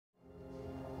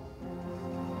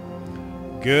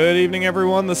Good evening,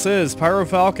 everyone. This is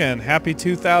PyroFalkon. Happy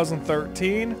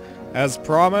 2013. As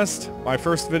promised, my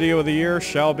first video of the year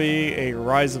shall be a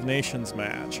Rise of Nations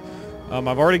match.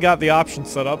 I've already got the options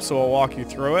set up, so I'll walk you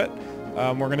through it.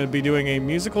 We're going to be doing a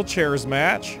musical chairs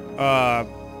match,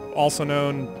 also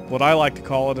known, what I like to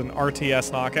call it, an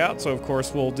RTS knockout. So of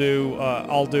course I'll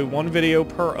do one video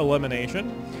per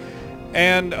elimination.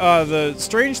 And the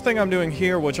strange thing I'm doing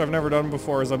here, which I've never done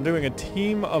before, is I'm doing a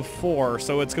team of 4.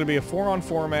 So it's going to be a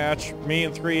 4-on-4 match, me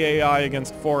and 3 AI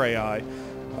against 4 AI.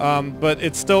 But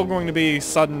it's still going to be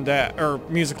sudden death, or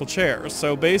musical chairs.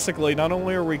 So basically, not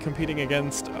only are we competing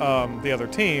against the other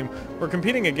team, we're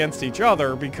competing against each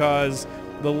other because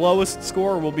the lowest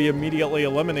score will be immediately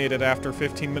eliminated after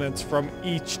 15 minutes from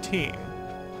each team.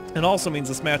 It also means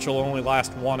this match will only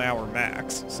last 1 hour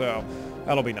max, so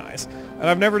that'll be nice. And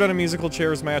I've never done a musical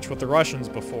chairs match with the Russians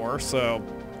before, so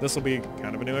this will be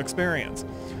kind of a new experience.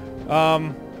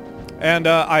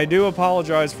 I do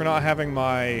apologize for not having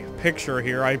my picture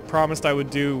here. I promised I would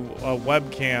do a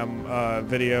webcam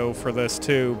video for this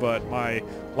too, but my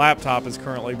laptop is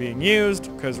currently being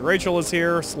used because Rachel is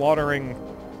here slaughtering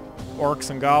orcs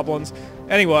and goblins.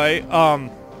 Anyway,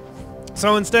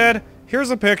 so instead, here's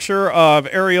a picture of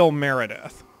Ariel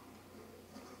Meredith.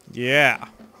 Yeah.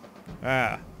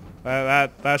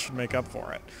 That should make up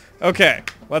for it. Okay,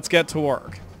 let's get to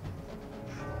work.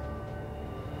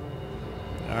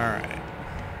 Alright.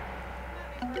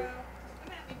 Come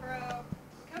at me, bro.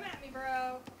 Come at me,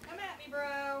 bro. Come at me,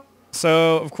 bro.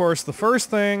 So, of course, the first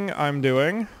thing I'm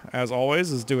doing, as always,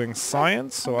 is doing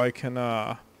science, so I can,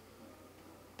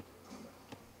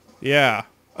 yeah.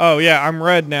 Oh, yeah, I'm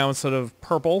red now instead of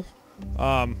purple.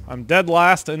 I'm dead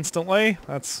last instantly.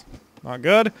 That's not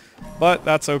good, but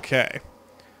that's okay.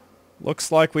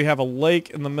 Looks like we have a lake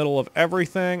in the middle of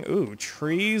everything. Ooh,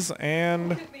 trees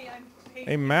and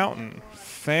a mountain.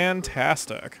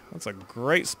 Fantastic. That's a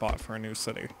great spot for a new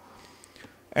city.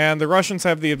 And the Russians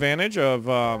have the advantage of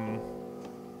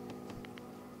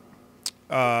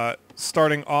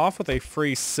starting off with a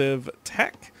free Civ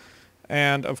tech.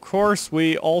 And of course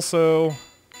we also...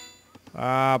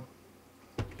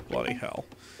 bloody hell.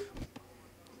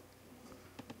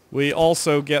 We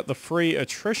also get the free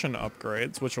attrition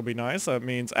upgrades, which will be nice. That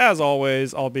means, as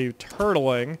always, I'll be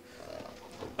turtling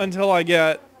until I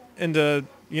get into,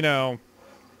 you know,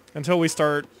 until we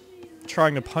start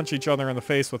trying to punch each other in the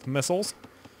face with missiles.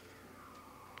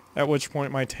 At which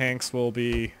point my tanks will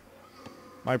be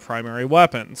my primary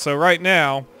weapon. So right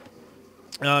now,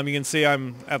 you can see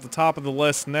I'm at the top of the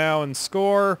list now in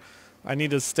score. I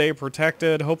need to stay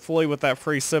protected. Hopefully with that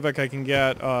free civic I can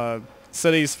get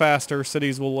cities faster.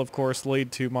 Cities will of course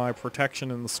lead to my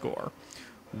protection in the score.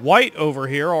 White over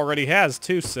here already has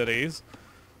 2 cities.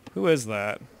 Who is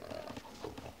that?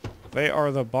 They are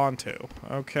the Bantu.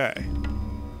 Okay.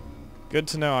 Good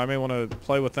to know. I may want to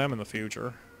play with them in the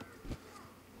future.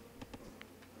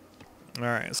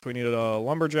 Alright, so we need a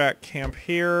lumberjack camp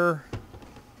here.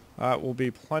 That will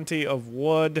be plenty of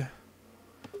wood.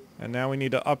 And now we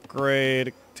need to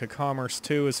upgrade to Commerce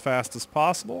 2 as fast as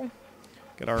possible.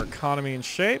 Get our economy in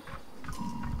shape.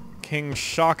 King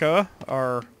Shaka,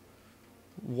 our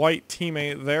white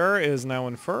teammate there, is now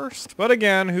in first. But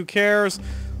again, who cares?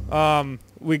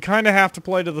 We kind of have to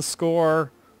play to the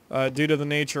score due to the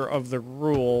nature of the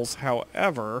rules.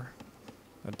 However,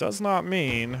 that does not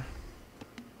mean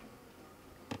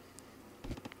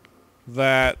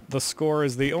that the score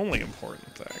is the only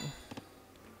important thing.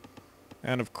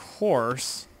 And of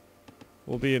course,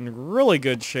 we'll be in really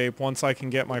good shape once I can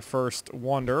get my first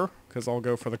wonder, because I'll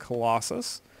go for the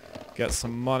Colossus, get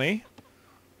some money,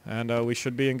 and we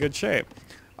should be in good shape.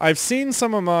 I've seen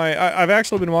some of my... I've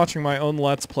actually been watching my own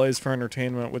Let's Plays for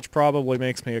entertainment, which probably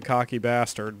makes me a cocky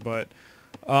bastard, but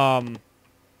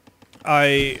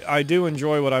I do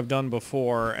enjoy what I've done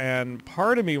before, and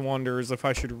part of me wonders if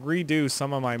I should redo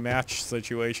some of my match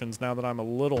situations now that I'm a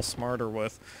little smarter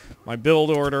with my build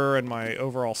order and my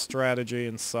overall strategy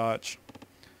and such.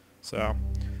 So,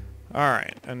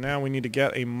 alright, and now we need to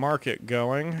get a market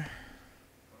going,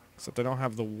 except I don't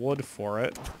have the wood for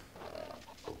it.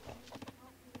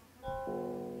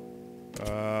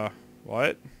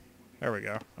 What? There we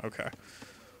go. Okay.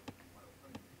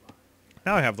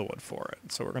 Now I have the wood for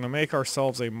it. So we're going to make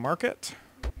ourselves a market.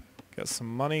 Get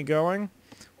some money going.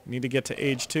 We need to get to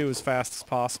age 2 as fast as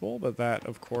possible, but that,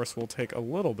 of course, will take a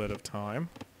little bit of time.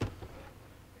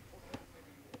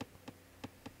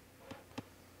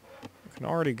 We can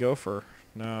already go for...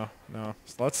 No.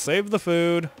 So let's save the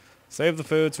food. Save the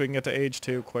food so we can get to age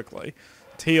 2 quickly.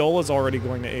 Teal is already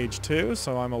going to age 2,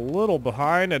 so I'm a little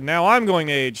behind, and now I'm going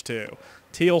to age 2.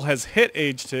 Teal has hit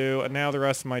age 2, and now the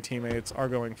rest of my teammates are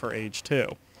going for age 2.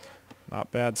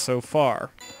 Not bad so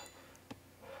far.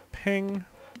 Ping.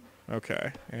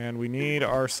 Okay, and we need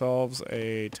ourselves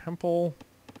a temple.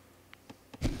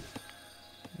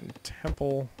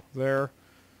 Temple there.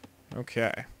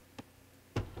 Okay.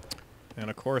 And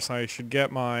of course I should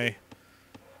get a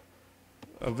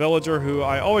villager who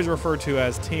I always refer to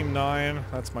as Team 9.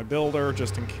 That's my builder,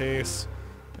 just in case.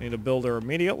 I need a builder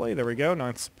immediately. There we go,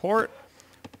 9th support.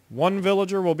 1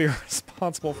 villager will be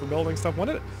responsible for building stuff.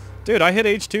 Dude, I hit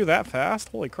age 2 that fast?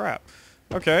 Holy crap.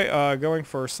 Okay, going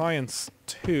for Science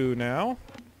 2 now.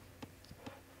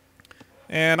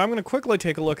 And I'm going to quickly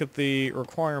take a look at the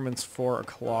requirements for a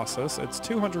Colossus. It's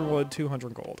 200 wood,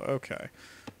 200 gold. Okay.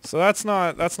 So that's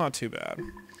not too bad.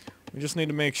 We just need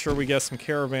to make sure we get some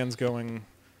caravans going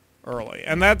early.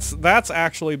 And that's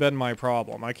actually been my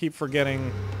problem. I keep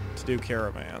forgetting to do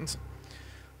caravans.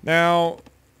 Now,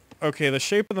 okay, the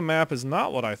shape of the map is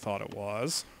not what I thought it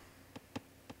was.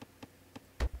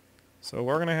 So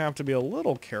we're going to have to be a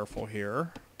little careful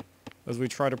here as we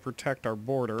try to protect our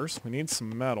borders. We need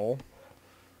some metal.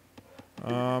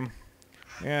 Yeah,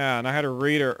 and I had a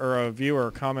reader or a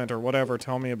viewer comment or whatever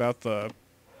tell me about the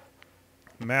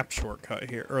map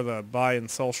shortcut here, or the buy and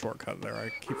sell shortcut there.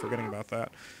 I keep forgetting about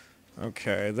that.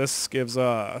 Okay, this gives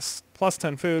us plus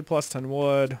 10 food, plus 10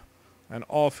 wood, and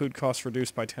all food costs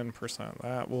reduced by 10%.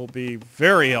 That will be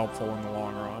very helpful in the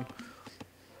long run.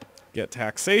 Get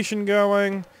taxation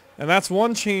going. And that's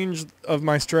one change of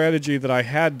my strategy that I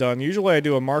had done. Usually I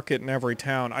do a market in every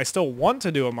town. I still want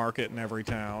to do a market in every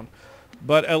town,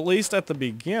 but at least at the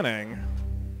beginning,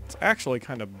 it's actually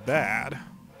kind of bad.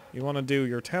 You want to do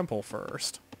your temple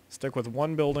first. Stick with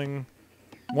one building,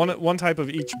 one type of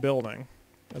each building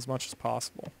as much as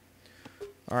possible.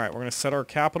 Alright, we're going to set our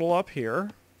capital up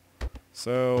here.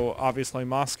 So obviously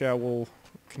Moscow will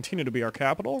continue to be our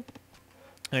capital.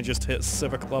 I just hit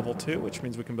civic level 2, which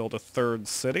means we can build a 3rd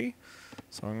city.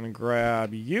 So I'm going to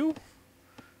grab you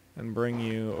and bring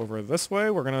you over this way.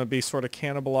 We're going to be sort of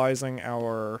cannibalizing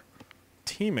our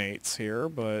teammates here,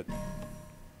 but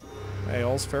hey,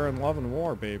 all's fair in love and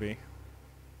war, baby.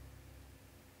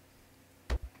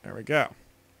 There we go.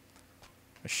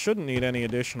 I shouldn't need any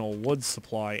additional wood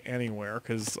supply anywhere,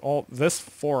 because this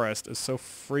forest is so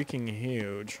freaking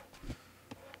huge.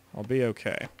 I'll be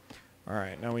okay.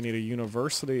 Alright, now we need a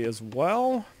university as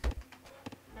well.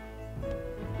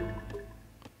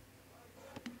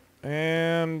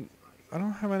 And I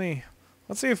don't have any...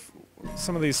 Let's see if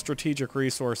some of these strategic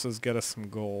resources get us some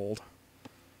gold.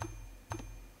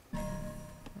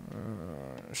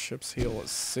 Ship's heel at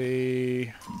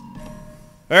sea.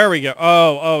 There we go.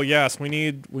 Oh yes, we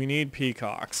need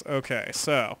peacocks. Okay,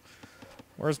 so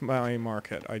where's my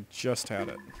market? I just had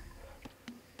it.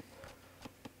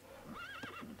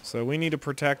 So we need to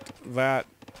protect that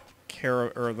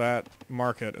that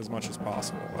market as much as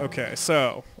possible. Okay,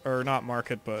 so, or not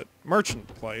market, but merchant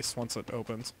place once it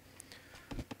opens.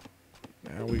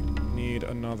 Now we need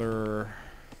another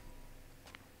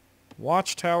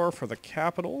watchtower for the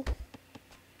capital.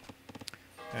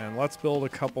 And let's build a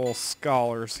couple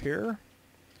scholars here.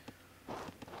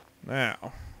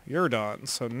 Now, you're done.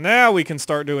 So now we can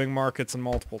start doing markets in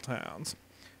multiple towns.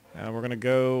 And we're going to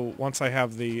go, once I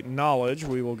have the knowledge,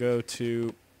 we will go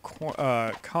to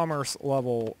commerce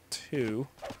level 2.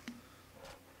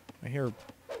 I hear,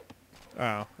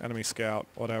 oh, enemy scout,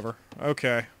 whatever.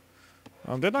 Okay.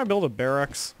 Didn't I build a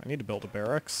barracks? I need to build a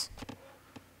barracks.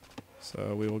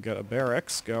 So we will get a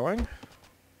barracks going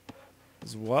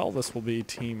as well. This will be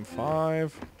team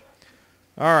 5.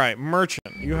 Alright,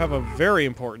 merchant, you have a very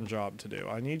important job to do.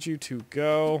 I need you to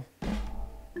go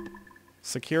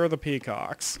secure the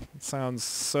peacocks. It sounds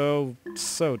so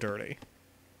dirty.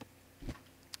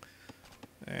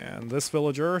 And this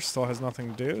villager still has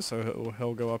nothing to do, so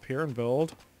he'll go up here and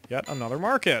build yet another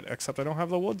market, except I don't have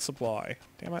the wood supply.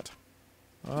 Damn it.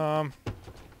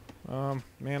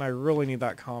 Man, I really need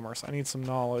that commerce. I need some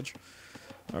knowledge.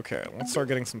 Okay, let's start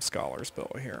getting some scholars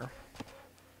built here.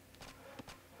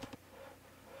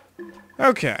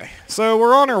 Okay, so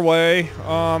we're on our way.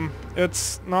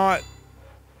 It's not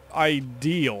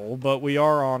ideal, but we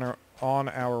are on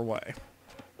our way.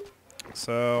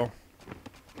 So,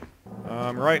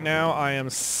 right now I am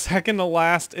second to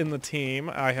last in the team.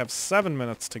 I have 7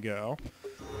 minutes to go.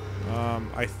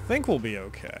 I think we'll be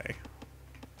okay.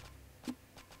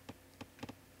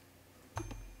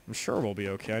 I'm sure we'll be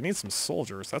okay. I need some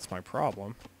soldiers. That's my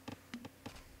problem.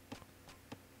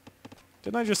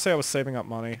 Didn't I just say I was saving up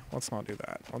money? Let's not do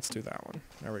that. Let's do that one.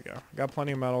 There we go. Got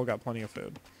plenty of metal, got plenty of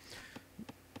food.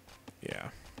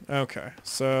 Yeah. Okay.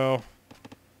 So,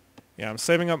 yeah, I'm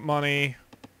saving up money.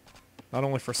 Not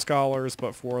only for scholars,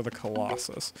 but for the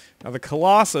Colossus. Now the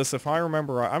Colossus, if I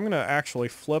remember right, I'm going to actually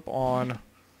flip on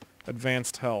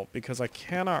advanced help because I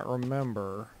cannot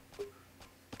remember.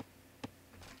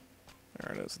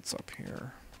 There it is, it's up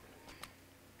here.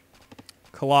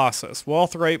 Colossus,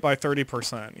 wealth rate by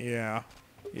 30%.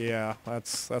 Yeah,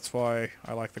 that's why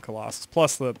I like the Colossus.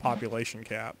 Plus the population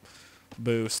cap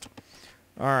boost.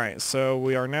 Alright, so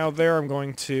we are now there. I'm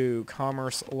going to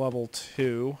commerce level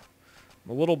 2.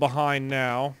 I'm a little behind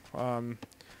now.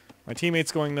 My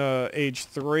teammate's going to age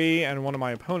 3, and one of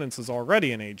my opponents is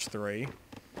already in age 3.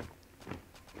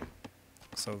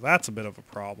 So that's a bit of a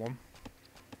problem.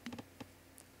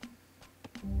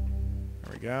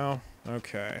 There we go.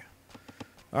 Okay.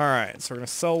 Alright, so we're going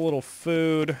to sell a little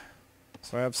food.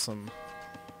 So I have some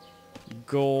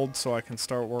gold so I can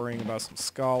start worrying about some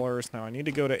scholars. Now I need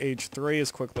to go to age 3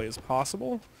 as quickly as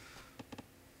possible.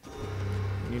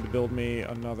 I need to build me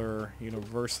another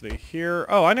university here.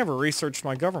 Oh, I never researched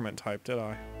my government type, did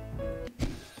I?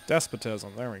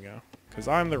 Despotism, there we go. Because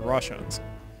I'm the Russians.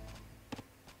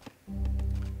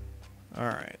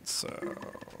 Alright, so...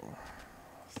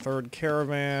 third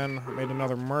caravan. I made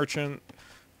another merchant.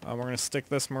 We're going to stick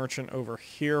this merchant over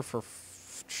here for...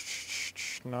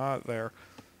 not there.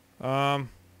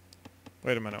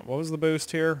 Wait a minute. What was the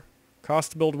boost here?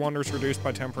 Cost to build wonders reduced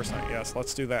by 10%. Yes,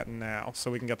 let's do that now so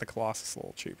we can get the Colossus a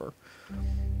little cheaper.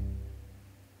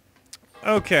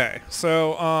 Okay,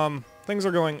 so, things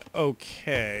are going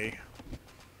okay.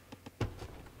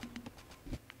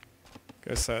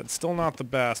 Like I said, still not the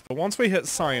best, but once we hit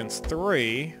Science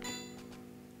 3,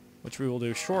 which we will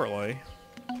do shortly,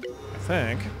 I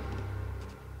think.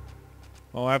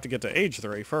 Well, I have to get to age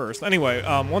 3 first. Anyway,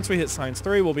 once we hit Science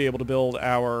 3, we'll be able to build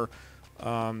our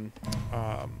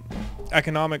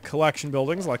economic collection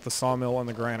buildings like the sawmill and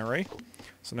the granary.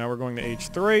 So now we're going to age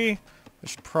 3. I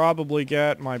should probably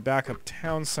get my backup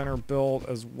town center built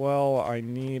as well. I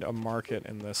need a market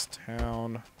in this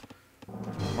town.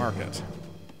 Market.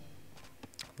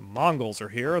 The Mongols are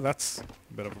here. That's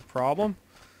a bit of a problem.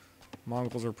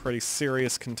 Mongols are pretty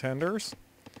serious contenders.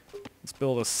 Let's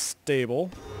build a stable.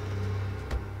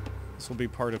 This will be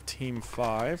part of Team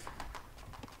 5,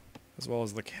 as well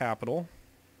as the capital.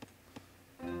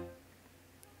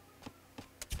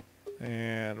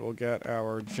 And we'll get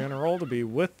our general to be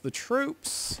with the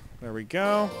troops. There we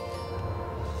go.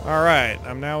 Alright,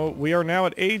 we are now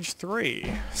at age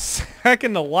 3.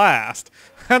 Second to last.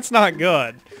 That's not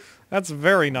good. That's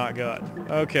very not good.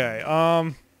 Okay,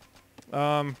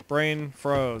 brain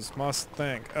froze. Must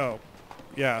think. Oh.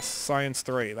 Yes, Science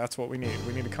 3. That's what we need.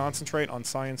 We need to concentrate on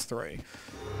Science 3.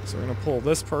 So we're going to pull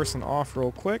this person off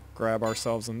real quick, grab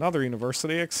ourselves another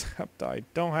university, except I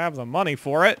don't have the money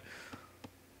for it.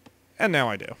 And now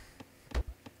I do.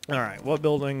 Alright, what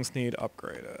buildings need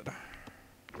upgraded?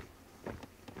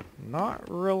 Not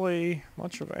really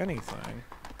much of anything.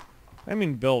 I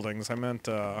mean buildings, I meant,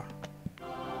 yeah,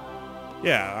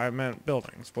 I meant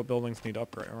buildings. What buildings need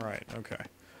upgrade? Alright, okay.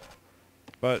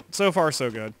 But so far so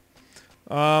good.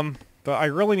 But I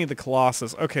really need the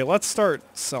Colossus. Okay, let's start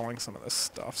selling some of this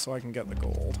stuff so I can get the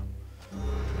gold.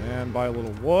 And buy a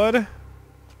little wood.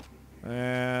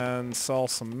 And sell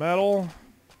some metal.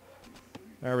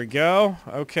 There we go.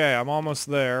 Okay, I'm almost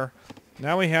there.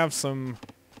 Now we have some...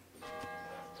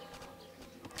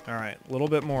 Alright, a little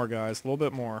bit more, guys. A little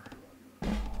bit more.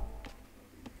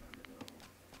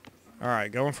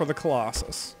 Alright, going for the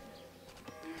Colossus.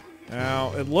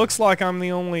 Now, it looks like I'm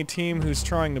the only team who's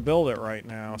trying to build it right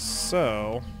now,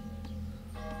 so...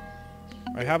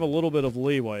 I have a little bit of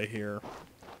leeway here.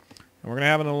 And we're going to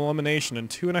have an elimination in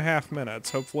 2.5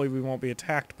 minutes. Hopefully we won't be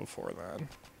attacked before then.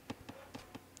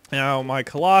 Now, my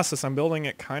Colossus, I'm building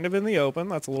it kind of in the open.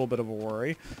 That's a little bit of a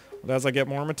worry. But as I get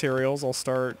more materials, I'll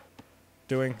start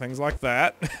doing things like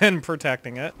that and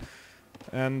protecting it.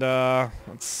 And,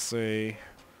 let's see.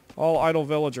 All idle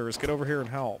villagers, get over here and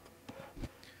help.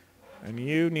 And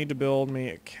you need to build me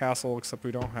a castle, except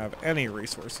we don't have any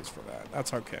resources for that.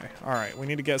 That's okay. Alright, we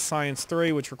need to get Science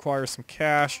 3, which requires some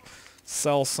cash.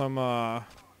 Sell some,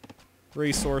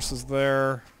 resources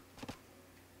there.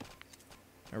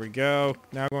 There we go.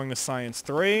 Now going to Science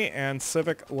 3 and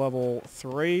Civic level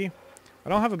 3. I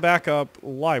don't have a backup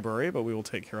library, but we will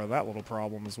take care of that little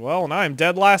problem as well. And I am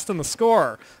dead last in the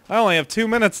score. I only have 2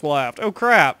 minutes left. Oh,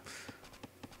 crap.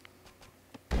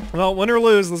 Well, win or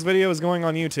lose, this video is going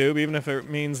on YouTube, even if it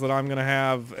means that I'm going to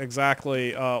have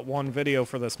exactly one video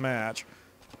for this match.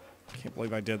 I can't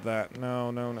believe I did that. No.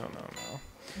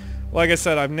 Like I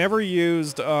said, I've never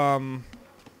used the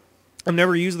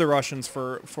Russians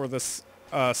for this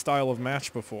style of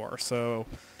match before, so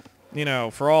you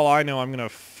know, for all I know, I'm going to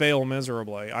fail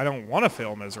miserably. I don't want to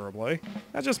fail miserably.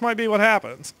 That just might be what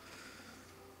happens.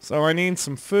 So I need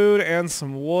some food and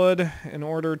some wood in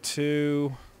order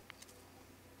to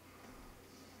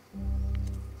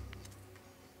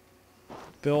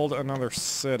build another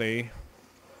city.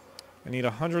 I need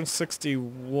 160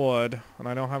 wood, and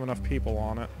I don't have enough people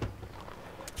on it.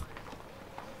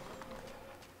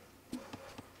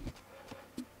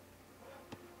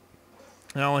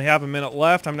 I only have a minute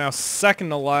left. I'm now second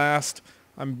to last.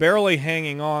 I'm barely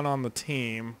hanging on the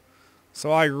team.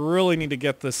 So I really need to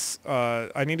get this,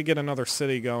 I need to get another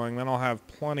city going, then I'll have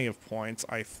plenty of points,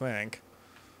 I think.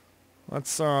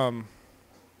 Let's, you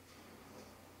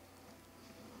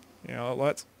know,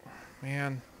 let's,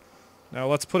 man, no,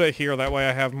 let's put it here, that way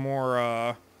I have more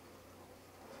of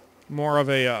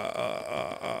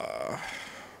a,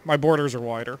 my borders are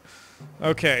wider.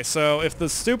 Okay, so if the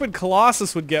stupid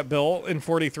Colossus would get built in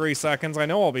 43 seconds, I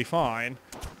know I'll be fine.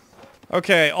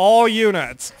 Okay, all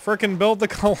units, frickin' build the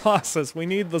Colossus. We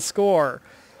need the score.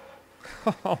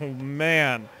 Oh,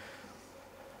 man.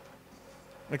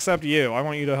 Except you. I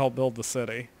want you to help build the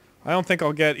city. I don't think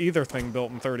I'll get either thing built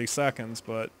in 30 seconds,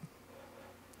 but...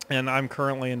 And I'm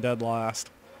currently in dead last.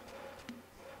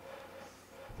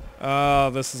 Oh,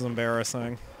 this is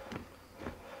embarrassing.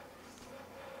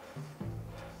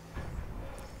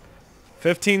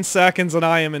 15 seconds and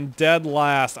I am in dead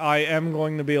last. I am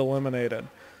going to be eliminated.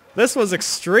 This was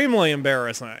extremely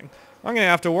embarrassing. I'm going to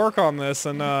have to work on this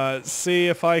and see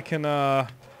if I can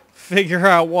figure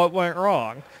out what went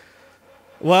wrong.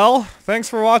 Well, thanks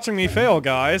for watching me fail,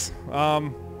 guys.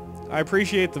 I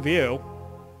appreciate the view.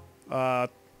 I'm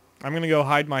going to go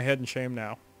hide my head in shame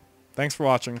now. Thanks for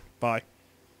watching. Bye.